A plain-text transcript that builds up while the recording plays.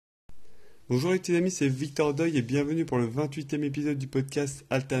Bonjour les petits amis, c'est Victor Doyle et bienvenue pour le 28e épisode du podcast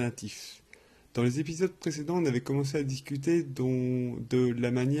Alternatif. Dans les épisodes précédents, on avait commencé à discuter de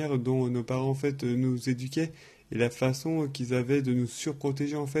la manière dont nos parents nous éduquaient et la façon qu'ils avaient de nous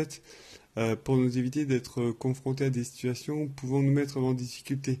surprotéger pour nous éviter d'être confrontés à des situations pouvant nous mettre en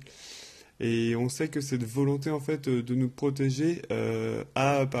difficulté. Et on sait que cette volonté de nous protéger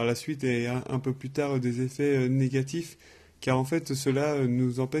a par la suite et un peu plus tard des effets négatifs, car cela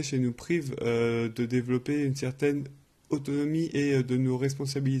nous empêche et nous prive de développer une certaine autonomie et de nous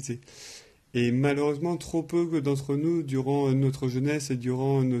responsabiliser. Et malheureusement, trop peu d'entre nous, durant notre jeunesse et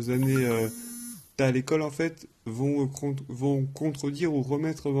durant nos années à l'école, vont contredire ou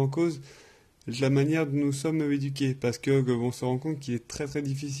remettre en cause la manière dont nous sommes éduqués, parce que on se rend compte qu'il est très très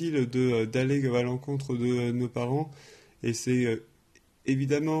difficile d'aller à l'encontre de nos parents, et c'est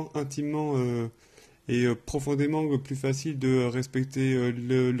évidemment intimement et profondément plus facile de respecter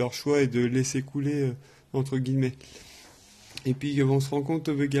leur choix et de laisser couler entre guillemets. Et puis on se rend compte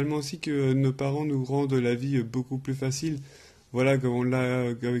également aussi que nos parents nous rendent la vie beaucoup plus facile. Voilà, comme on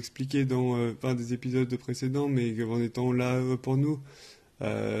l'a expliqué dans des épisodes précédents, mais en étant là pour nous,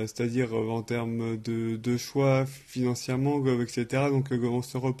 c'est-à-dire en termes de choix financièrement, etc. Donc on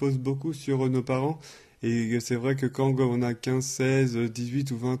se repose beaucoup sur nos parents. Et c'est vrai que quand on a 15, 16,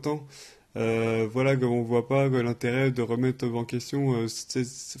 18 ou 20 ans, on voit pas l'intérêt de remettre en question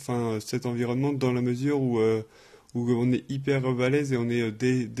cet environnement dans la mesure où on est hyper balèze et on est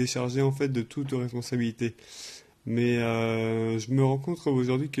déchargé de toute responsabilité. Mais je me rends compte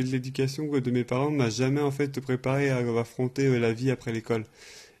aujourd'hui que l'éducation de mes parents m'a jamais préparé à affronter la vie après l'école.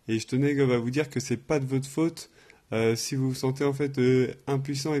 Et je tenais à vous dire que c'est pas de votre faute si vous vous sentez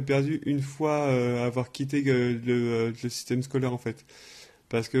impuissant et perdu une fois avoir quitté le système scolaire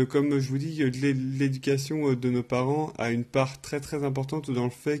Parce que comme je vous dis, l'éducation de nos parents a une part très très importante dans le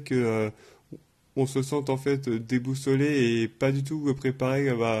fait que on se sente déboussolé et pas du tout préparé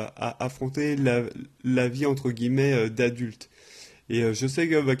à affronter la vie entre guillemets d'adulte. Et je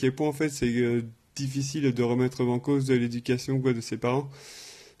sais à quel point c'est difficile de remettre en cause de l'éducation de ses parents.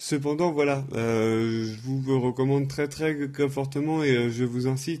 Cependant, voilà, je vous recommande très très fortement et je vous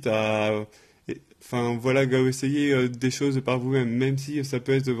incite à essayer des choses par vous-même, même si ça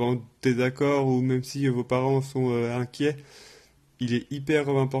peut être en désaccord ou même si vos parents sont inquiets. Il est hyper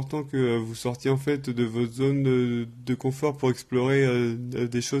important que vous sortiez de votre zone de confort pour explorer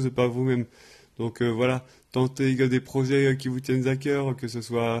des choses par vous-même. Donc voilà, tentez des projets qui vous tiennent à cœur, que ce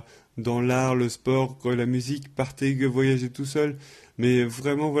soit dans l'art, le sport, la musique, partez voyager tout seul. Mais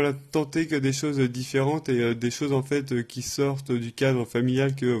vraiment, voilà, tentez des choses différentes et des choses qui sortent du cadre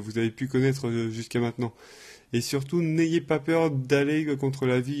familial que vous avez pu connaître jusqu'à maintenant. Et surtout, n'ayez pas peur d'aller contre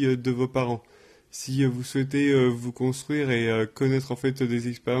la vie de vos parents. Si vous souhaitez vous construire et connaître des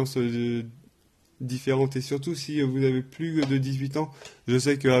expériences différentes, et surtout si vous avez plus de 18 ans, je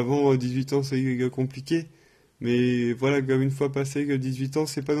sais qu'avant 18 ans c'est compliqué, mais voilà, comme une fois passé 18 ans,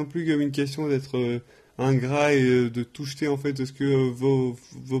 c'est pas non plus comme une question d'être ingrat et de tout jeter ce que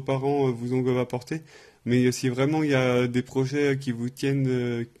vos parents vous ont apporté. Mais si vraiment il y a des projets qui vous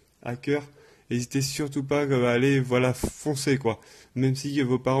tiennent à cœur, n'hésitez surtout pas à aller foncer quoi. Même si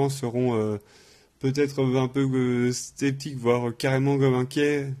vos parents seront peut-être un peu sceptiques, voire carrément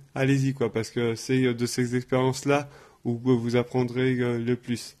inquiets, allez-y quoi, parce que c'est de ces expériences-là où vous apprendrez le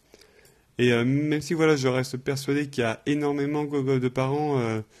plus. Et même si je reste persuadé qu'il y a énormément de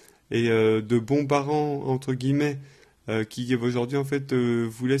parents de bons parents entre guillemets qui aujourd'hui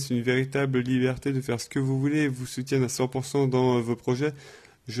vous laissent une véritable liberté de faire ce que vous voulez et vous soutiennent à 100% dans vos projets,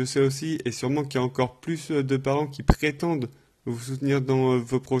 je sais aussi et sûrement qu'il y a encore plus de parents qui prétendent vous soutenir dans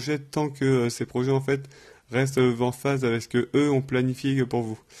vos projets tant que ces projets restent en phase avec ce que eux ont planifié pour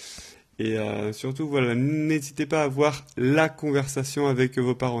vous. Et surtout n'hésitez pas à avoir la conversation avec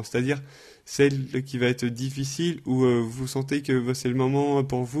vos parents, c'est-à-dire celle qui va être difficile où vous sentez que c'est le moment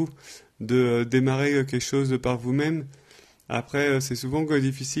pour vous de démarrer quelque chose par vous-même. Après, c'est souvent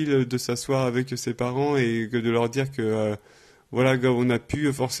difficile de s'asseoir avec ses parents et de leur dire que on n'a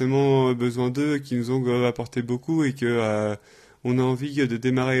plus forcément besoin d'eux, qu'ils nous ont apporté beaucoup et que on a envie de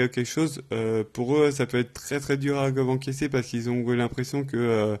démarrer quelque chose. Pour eux, ça peut être très très dur à encaisser parce qu'ils ont l'impression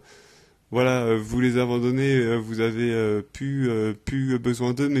que vous les abandonnez, vous avez plus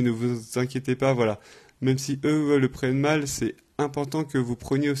besoin d'eux, mais ne vous inquiétez pas, voilà. Même si eux le prennent mal, c'est important que vous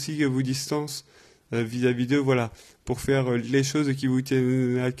preniez aussi vos distances vis-à-vis d'eux, voilà, pour faire les choses qui vous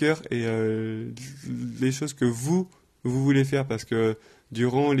tiennent à cœur et les choses que vous voulez faire, parce que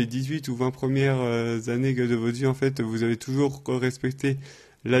durant les 18 ou 20 premières années de votre vie, vous avez toujours respecté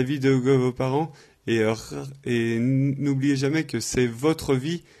l'avis de vos parents et n'oubliez jamais que c'est votre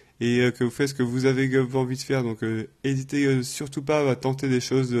vie et que vous faites ce que vous avez envie de faire. Donc n'hésitez surtout pas à tenter des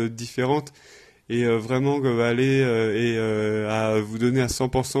choses différentes et vraiment aller à vous donner à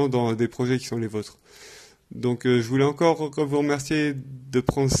 100% dans des projets qui sont les vôtres. Donc je voulais encore vous remercier de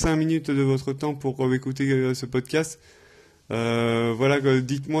prendre 5 minutes de votre temps pour écouter ce podcast. Voilà,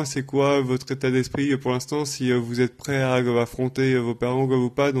 dites-moi c'est quoi votre état d'esprit pour l'instant, si vous êtes prêt à affronter vos parents ou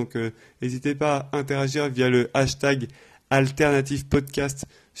pas. Donc n'hésitez pas à interagir via le hashtag Alternative Podcast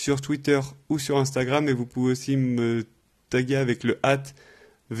sur Twitter ou sur Instagram, et vous pouvez aussi me taguer avec le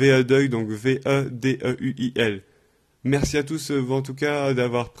 @VEDEUIL, donc VEDEUIL. Merci à tous en tout cas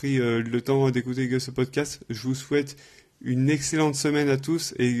d'avoir pris le temps d'écouter ce podcast. Je vous souhaite une excellente semaine à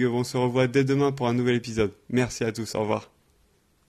tous et on se revoit dès demain pour un nouvel épisode. Merci à tous, au revoir.